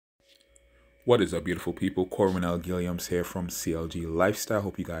What is up, beautiful people? Corwin here from CLGLifestyle.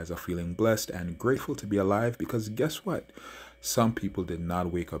 Hope you guys are feeling blessed and grateful to be alive, because guess what? Some people did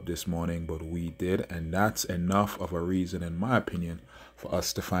not wake up this morning, but we did, and that's enough of a reason, in my opinion, for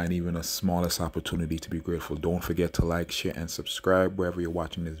us to find even a smallest opportunity to be grateful. Don't forget to like, share, and subscribe wherever you're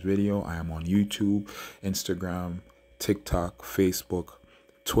watching this video. I am on YouTube, Instagram, TikTok, Facebook,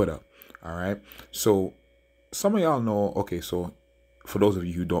 Twitter. All right. So some of y'all know, okay, so for those of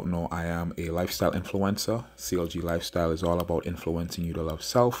you who don't know, I am a lifestyle influencer. CLG Lifestyle is all about influencing you to love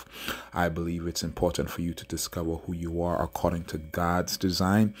self. I believe it's important for you to discover who you are according to God's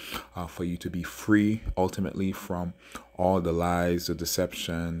design, for you to be free ultimately from all the lies, the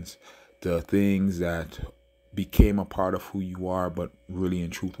deceptions, the things that became a part of who you are, but really in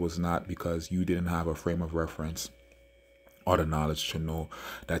truth was not, because you didn't have a frame of reference or the knowledge to know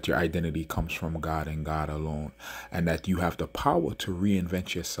that your identity comes from God and God alone, and that you have the power to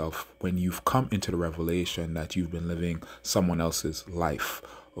reinvent yourself when you've come into the revelation that you've been living someone else's life.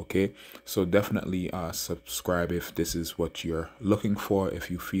 Okay, so definitely subscribe if this is what you're looking for.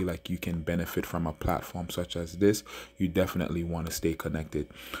 If you feel like you can benefit from a platform such as this, you definitely want to stay connected.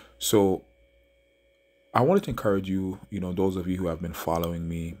 So I wanted to encourage you, those of you who have been following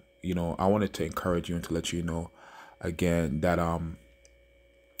me, I wanted to encourage you and to let you know again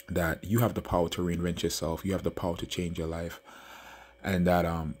that you have the power to reinvent yourself. You have the power to change your life, and that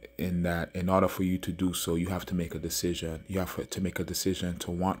in order for you to do so, you have to make a decision. You have to make a decision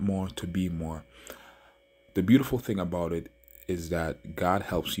to want more, to be more. The beautiful thing about it is that God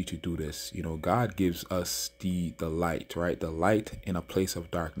helps you to do this. God gives us the light, right? The light in a place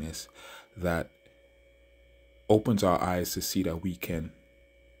of darkness that opens our eyes to see that we can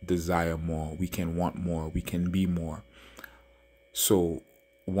desire more, we can want more, we can be more. So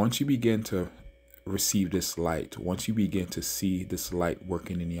once you begin to receive this light, once you begin to see this light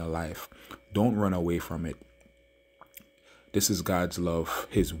working in your life, don't run away from it. This is God's love,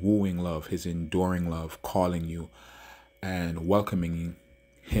 his wooing love, his enduring love, calling you and welcoming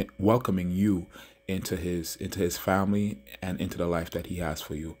you into his family and into the life that he has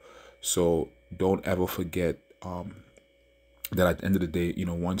for you. So don't ever forget that at the end of the day,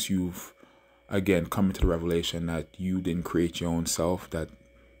 once you've again come into the revelation that you didn't create your own self, that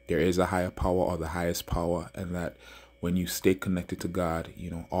there is a higher power or the highest power, and that when you stay connected to God,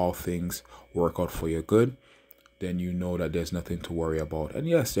 all things work out for your good, then you know that there's nothing to worry about. And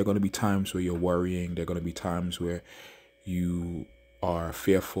yes, there are going to be times where you're worrying. There are going to be times where you are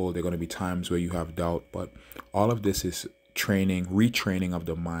fearful. There are going to be times where you have doubt. But all of this is retraining of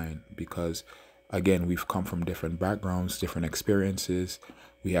the mind, because again, we've come from different backgrounds, different experiences.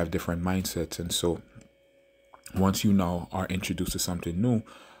 We have different mindsets. And so once you now are introduced to something new,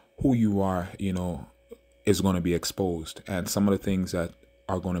 who you are, is going to be exposed. And some of the things that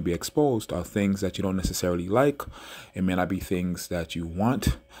are going to be exposed are things that you don't necessarily like. It may not be things that you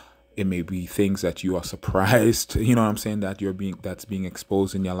want. It may be things that you are surprised, that's being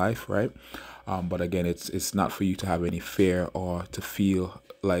exposed in your life, right? But again, it's not for you to have any fear or to feel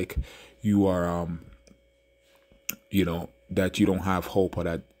like you are, that you don't have hope, or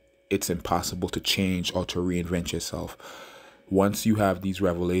that it's impossible to change or to reinvent yourself. Once you have these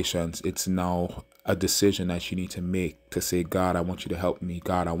revelations, it's now a decision that you need to make to say, God, I want you to help me.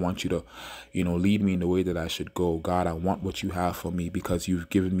 God, I want you to, lead me in the way that I should go. God, I want what you have for me, because you've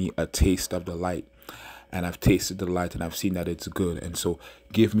given me a taste of the light, and I've tasted the light and I've seen that it's good. And so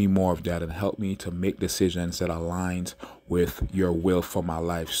give me more of that and help me to make decisions that aligns with your will for my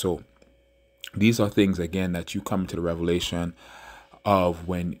life. So these are things, again, that you come to the revelation of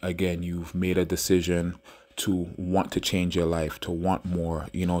when, again, you've made a decision to want to change your life, to want more,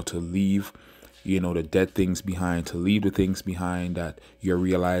 to leave, the dead things behind, to leave the things behind that you're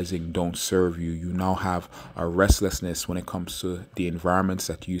realizing don't serve you. You now have a restlessness when it comes to the environments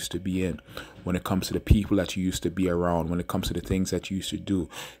that you used to be in, when it comes to the people that you used to be around, when it comes to the things that you used to do.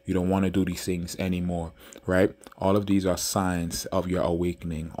 You don't want to do these things anymore, right? All of these are signs of your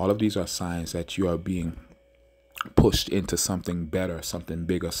awakening. All of these are signs that you are being pushed into something better, something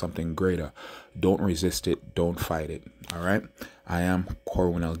bigger, something greater. Don't resist it. Don't fight it. All right. I am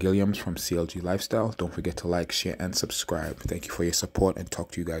Corwin from CLG Lifestyle. Don't forget to like, share, and subscribe. Thank you for your support, and talk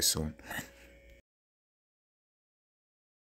to you guys soon.